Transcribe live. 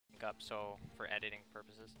sync up, so for editing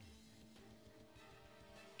purposes.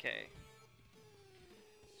 Okay.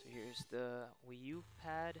 So here's the Wii U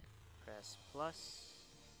pad. Press plus,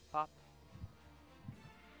 pop.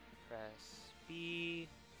 Press B,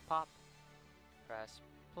 pop. Press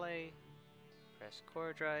play. Press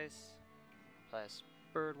chord rise. Press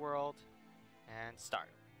bird world, and start.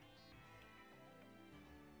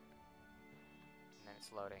 And then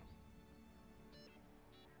it's loading.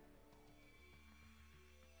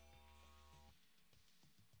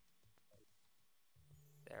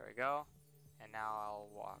 There we go. And now I'll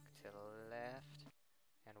walk to the left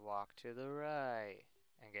and walk to the right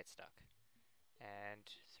and get stuck. And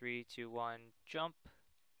 3, 2, 1, jump,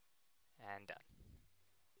 and done.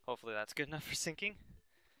 Hopefully that's good enough for syncing.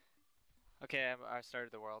 Okay, I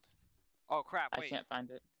started the world. Oh crap, wait. I can't find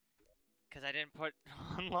it. Because I didn't put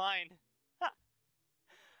online.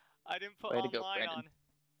 I didn't put Way to go, online Brandon. on.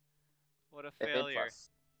 What a failure.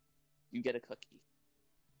 You get a cookie.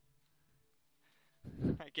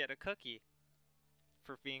 I get a cookie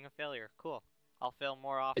for being a failure. Cool. I'll fail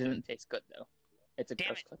more It often. doesn't taste good though. It's a Damn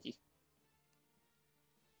gross it. cookie.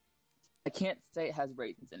 I can't say it has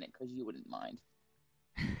raisins in it because you wouldn't mind.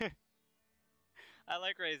 I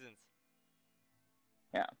like raisins.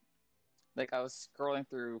 Yeah. Like, I was scrolling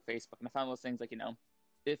through Facebook and I found those things like,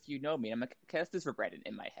 if you know me, I'm like, okay, this is for Brandon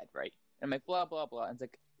in my head, right? And I'm like, blah, blah, blah. And it's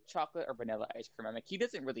like, chocolate or vanilla ice cream. I'm like, he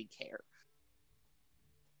doesn't really care.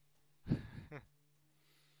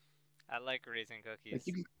 I like raisin cookies.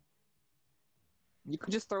 Like, you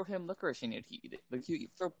can just throw him licorice and he'd eat it. Like, you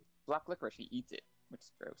throw black licorice, he eats it. Which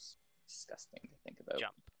is gross. Disgusting to think about.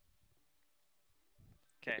 Jump.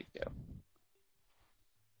 Okay. There we go.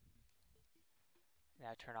 Now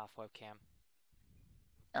turn off webcam.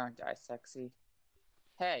 Aren't I sexy?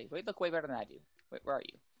 Hey, wait, look way better than I do. Wait, where are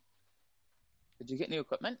you? Did you get new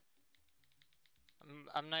equipment?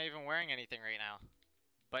 I'm not even wearing anything right now.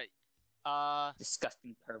 But,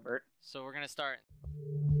 Disgusting pervert. so we're gonna start.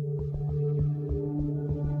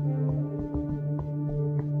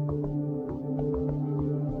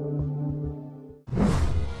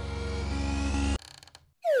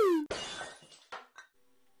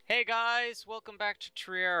 Hey guys, welcome back to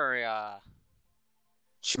Terraria.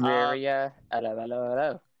 Terraria.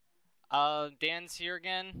 Hello. Dan's here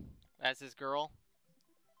again as his girl,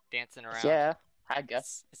 dancing around. Yeah, I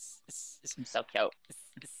guess. I'm so cute.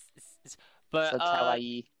 But So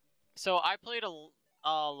kawaii. so I played a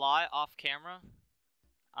lot off camera.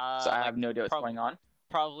 So I have no idea what's going on.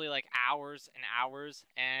 Probably like hours and hours,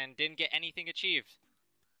 and didn't get anything achieved.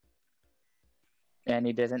 And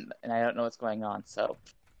he didn't, and I don't know what's going on, so.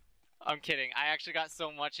 I'm kidding. I actually got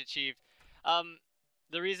so much achieved.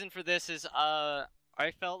 The reason for this is I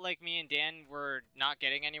felt like me and Dan were not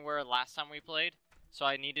getting anywhere last time we played, so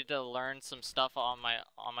I needed to learn some stuff on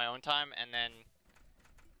my own time, and then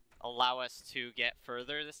allow us to get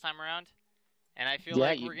further this time around. And I feel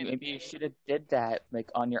like we're gonna maybe you should have did that like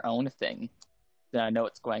on your own thing. Then I know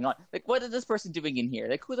what's going on. Like, what is this person doing in here?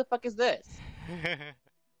 Like, who the fuck is this?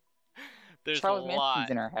 There's Charles a Manson's lot.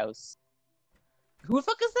 in our house. Who the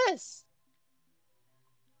fuck is this?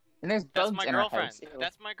 And there's That's bugs my in our girlfriend. house. Ew.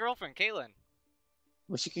 That's my girlfriend, Caitlin.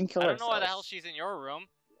 Well, she can kill I herself. don't know why the hell she's in your room.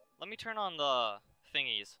 Let me turn on the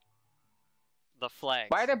thingies. The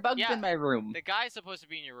flags. Why are there bugs Yeah, in my room? The guy's supposed to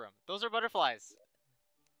be in your room. Those are butterflies.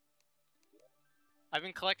 I've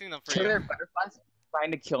been collecting them for Are there you. butterflies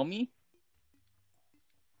trying to kill me?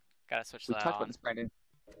 Gotta switch We that talked on. about this, Brandon.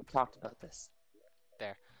 We talked about this.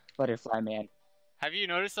 There. Butterfly man. Have you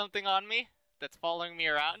noticed something on me that's following me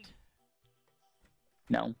around?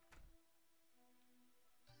 No.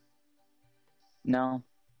 No.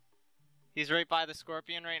 He's right by the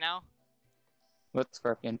scorpion right now. What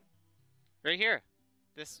scorpion? Right here.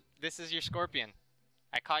 This is your scorpion.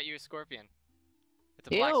 I caught you a scorpion. It's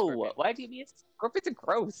a black Ew! scorpion. Why do you mean scorpions are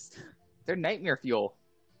gross? They're nightmare fuel.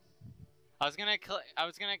 I was gonna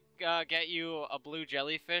get you a blue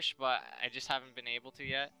jellyfish, but I just haven't been able to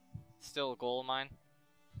yet. Still a goal of mine.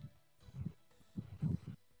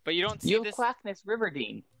 But you don't see You this. Quackness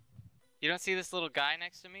Riverdene. You don't see this little guy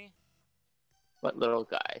next to me? What little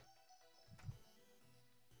guy?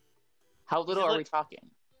 How little He's are we talking?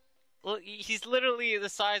 Well, he's literally the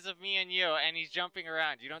size of me and you, and he's jumping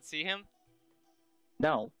around. You don't see him?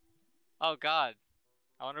 No. Oh God,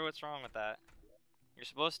 I wonder what's wrong with that. You're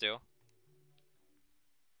supposed to.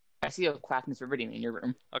 I see a Quackness Riverdene in your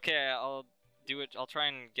room. Okay, I'll do it. I'll try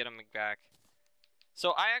and get him back.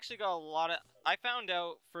 So I actually got a lot of. I found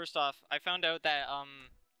out that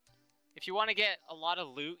if you want to get a lot of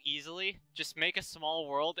loot easily, just make a small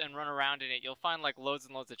world and run around in it. You'll find like loads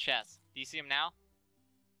and loads of chests. Do you see them now?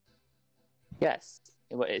 Yes.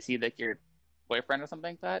 What is he, like your boyfriend or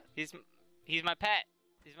something like that? He's my pet.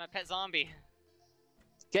 He's my pet zombie.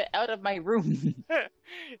 Get out of my room.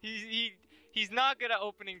 He's not good at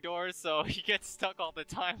opening doors, so he gets stuck all the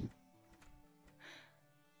time.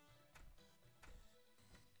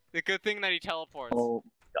 The good thing that he teleports. Oh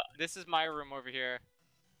God. This is my room over here.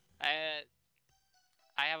 I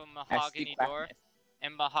have a mahogany door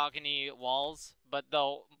and mahogany walls, but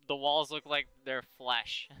the walls look like they're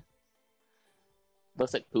flesh.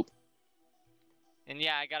 Looks like poop. And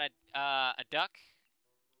yeah, I got a duck,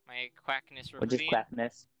 my quackness Which is ravine,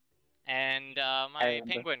 quackness. and my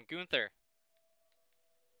penguin Gunther.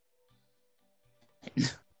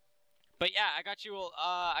 But yeah, I got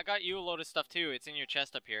you a load of stuff too. It's in your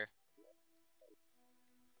chest up here.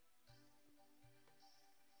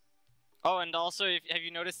 Oh, and also, have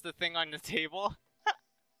you noticed the thing on the table?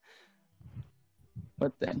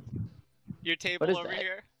 What thing? Your table over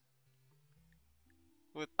here.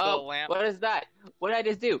 With the lamp. What is that? What did I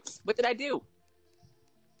just do? What did I do?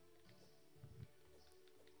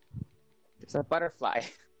 It's a butterfly.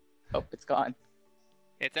 Oh, it's gone.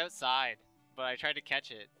 It's outside, but I tried to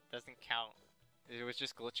catch it. Doesn't count. It was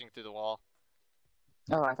just glitching through the wall.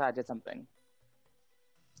 Oh, I thought I did something.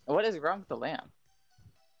 What is wrong with the lamp?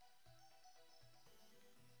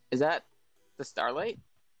 Is that the starlight?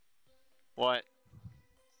 What?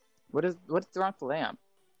 What's wrong with the lamp?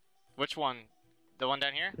 Which one? The one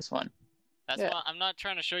down here? This one. That's why I'm not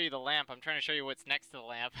trying to show you the lamp. I'm trying to show you what's next to the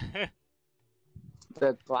lamp.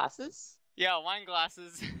 The glasses? Yeah, wine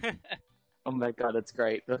glasses. Oh my god, that's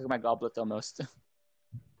great. Look at my goblet almost.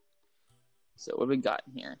 So what do we got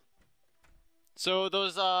in here? So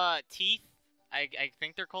those teeth, I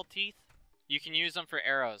think they're called teeth. You can use them for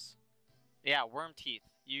arrows. Yeah, worm teeth.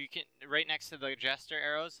 You can right next to the jester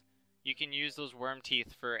arrows. You can use those worm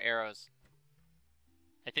teeth for arrows.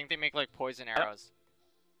 I think they make like poison arrows.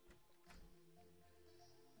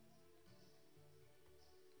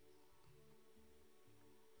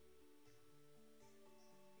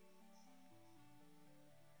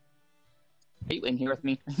 Are you in here with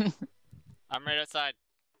me? I'm right outside.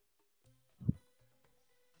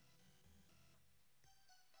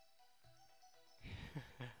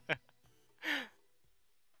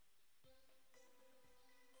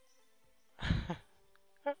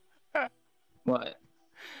 What?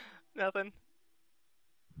 Nothing.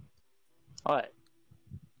 What?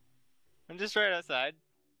 I'm just right outside.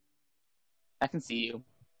 I can see you.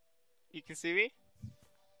 You can see me?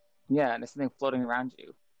 Yeah, and there's something floating around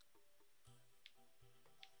you.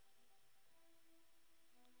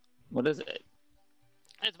 What is it?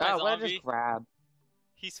 It's my what did I zombie. just grab?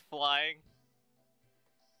 He's flying.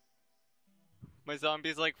 My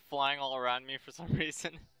zombie's like flying all around me for some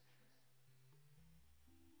reason.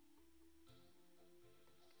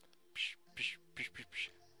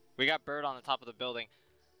 We got bird on the top of the building.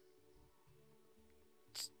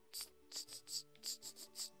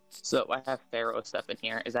 So I have Pharaoh stuff in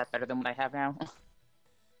here. Is that better than what I have now?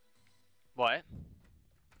 What?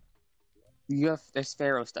 There's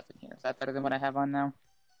Pharaoh stuff in here. Is that better than what I have on now?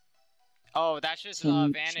 Oh, that's just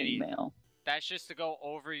vanity. Chainmail. That's just to go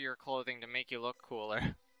over your clothing to make you look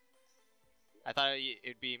cooler. I thought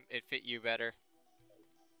it'd fit you better.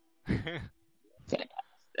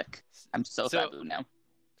 Fantastic. I'm so taboo now.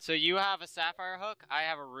 So you have a sapphire hook. I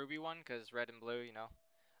have a ruby one because red and blue, you know.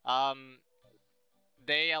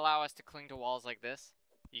 They allow us to cling to walls like this.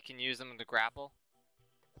 You can use them to grapple.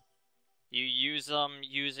 You use them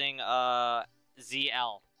using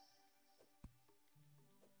ZL.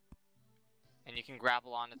 And you can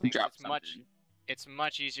grapple onto things. It's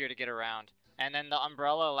much easier to get around. And then the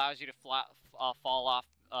umbrella allows you to fall off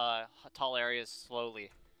tall areas slowly.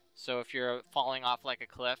 So if you're falling off like a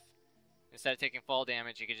cliff, instead of taking fall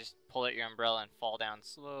damage, you can just pull out your umbrella and fall down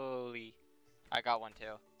slowly. I got one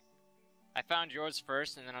too. I found yours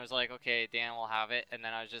first, and then I was like, okay, Dan will have it. And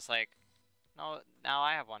then I was just like, no, now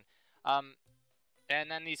I have one. And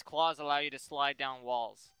then these claws allow you to slide down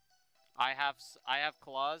walls. I have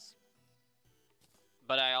claws,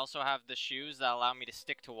 but I also have the shoes that allow me to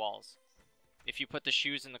stick to walls. If you put the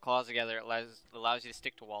shoes and the claws together, it allows you to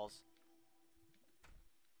stick to walls.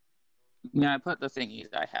 Yeah, I put the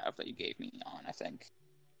thingies that I have that you gave me on, I think.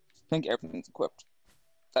 I think everything's equipped.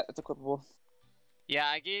 That's equipable. Yeah,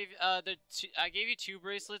 I gave you 2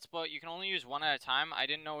 bracelets, but you can only use one at a time. I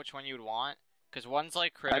didn't know which one you would want, because one's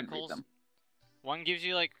like criticals. One gives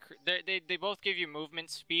you like they both give you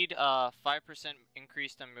movement speed, 5%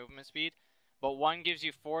 increased on movement speed, but one gives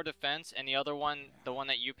you 4 defense, and the other one, the one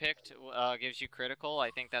that you picked, gives you critical.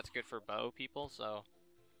 I think that's good for bow people. So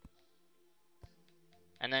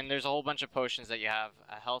And then there's a whole bunch of potions that you have.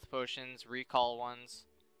 Health potions, recall ones,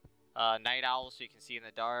 night owl so you can see in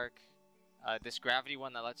the dark, this gravity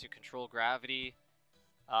one that lets you control gravity,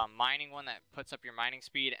 mining one that puts up your mining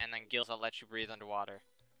speed, and then gills that let you breathe underwater.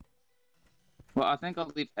 Well, I think I'll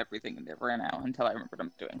leave everything in there right now until I remember what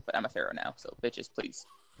I'm doing. But I'm a pharaoh now, so bitches, please.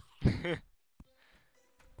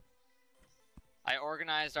 I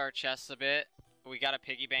organized our chests a bit. We got a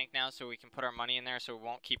piggy bank now so we can put our money in there so we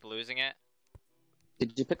won't keep losing it.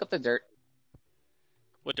 Did you pick up the dirt?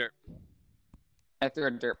 What dirt? I threw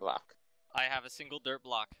a dirt block. I have a single dirt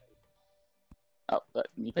block. Oh, but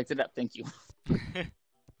you picked it up. Thank you.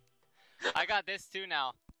 I got this too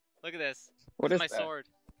now. Look at this. What It's is my that? sword.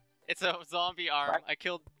 It's a zombie arm. What? I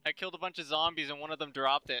killed a bunch of zombies and one of them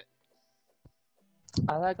dropped it.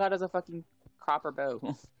 All I got is a fucking copper bow.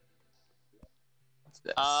 What's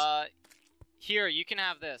this? Here, you can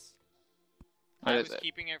have this. What I is was it?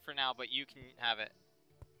 keeping it for now, but you can have it.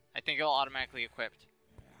 I think it'll automatically equipped.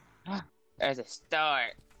 There's a star.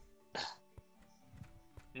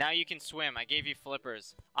 Now you can swim. I gave you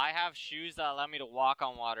flippers. I have shoes that allow me to walk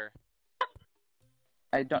on water.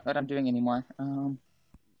 I don't know what I'm doing anymore.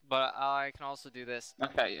 But I can also do this.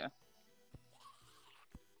 Okay, yeah.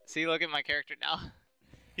 See, look at my character now.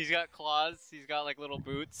 He's got claws. He's got like little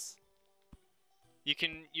boots. You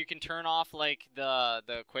can turn off like the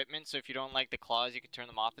equipment. So if you don't like the claws, you can turn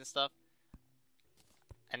them off and stuff.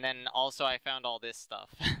 And then also I found all this stuff.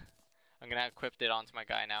 I'm gonna equip it onto my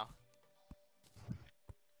guy now.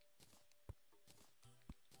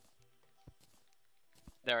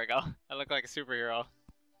 There we go. I look like a superhero.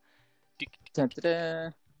 Da-da-da.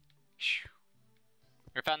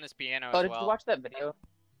 I found this piano Oh, as did well. you watch that video?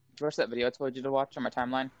 Did you watch that video I told you to watch on my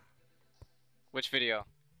timeline? Which video?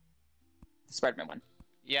 The Spider-Man one.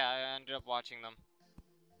 Yeah, I ended up watching them.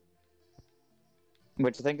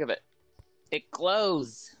 What'd you think of it? It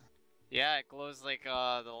glows! Yeah, it glows like the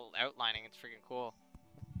outlining. It's freaking cool.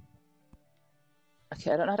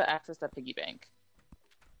 Okay, I don't know how to access that piggy bank.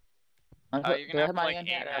 You're Do gonna I have to money like in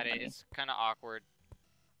it? aim I don't have at it. money. It's kind of awkward.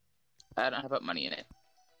 I don't have money in it.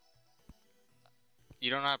 You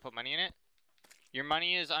don't know how to put money in it? Your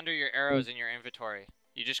money is under your arrows in your inventory.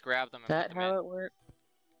 You just grab them and Is that put them how in. it works?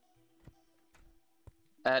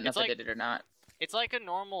 I don't know It's if like- I did it or not. It's like a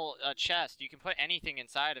normal chest. You can put anything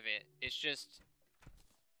inside of it.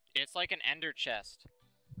 It's like an ender chest.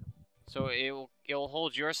 So it'll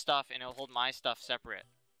hold your stuff and it'll hold my stuff separate.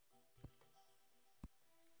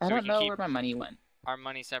 I So we don't can know keep- where my money went. Our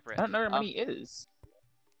money separate. I don't know where money is.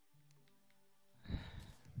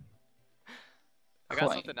 I got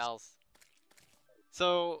Coins. something else.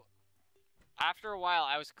 So, after a while,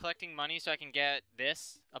 I was collecting money so I can get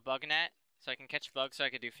a bug net, so I can catch bugs so I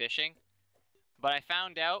could do fishing. But I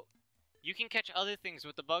found out you can catch other things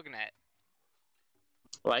with the bug net.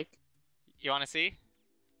 Like? You want to see?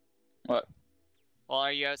 What? Well,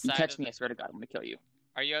 are you You outside? catch me, I swear to God, I'm gonna kill you.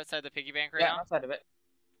 Are you outside the piggy bank right Yeah, I'm now? outside of it.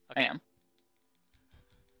 Okay. I am.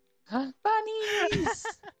 Bunnies!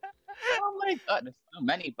 Oh my God, there's so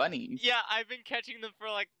many bunnies. Yeah, I've been catching them for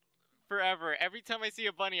like forever. Every time I see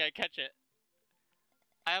a bunny, I catch it.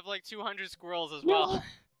 I have like 200 squirrels as well.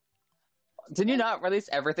 Did you not release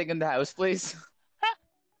everything in the house, please?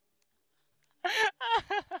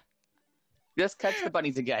 Just catch the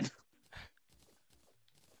bunnies again.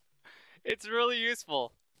 It's really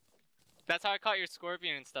useful. That's how I caught your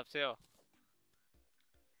scorpion and stuff too.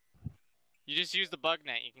 You just use the bug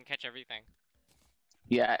net, you can catch everything.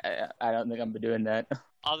 Yeah, I don't think I'm doing that.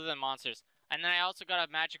 Other than monsters. And then I also got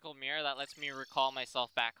a magical mirror that lets me recall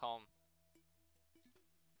myself back home.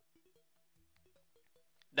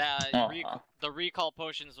 The recall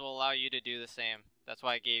potions will allow you to do the same. That's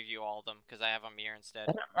why I gave you all of them, because I have a mirror instead.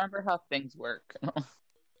 I don't remember how things work. I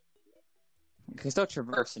can still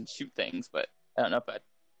traverse and shoot things, but I don't know, but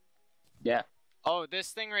yeah. Oh,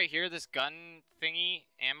 this thing right here, this gun thingy,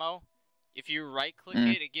 ammo, if you right-click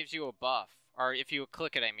Mm. it, it gives you a buff. Or if you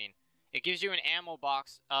click it, I mean. It gives you an ammo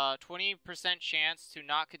box, 20% chance to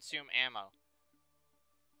not consume ammo.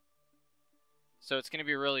 So it's going to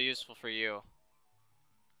be really useful for you.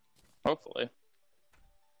 Hopefully.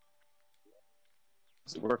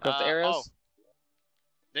 Does it work with the arrows? Oh.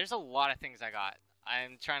 There's a lot of things I got.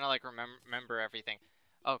 I'm trying to like remember everything.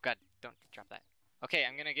 Oh god, don't drop that. Okay,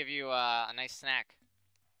 I'm gonna give you a nice snack.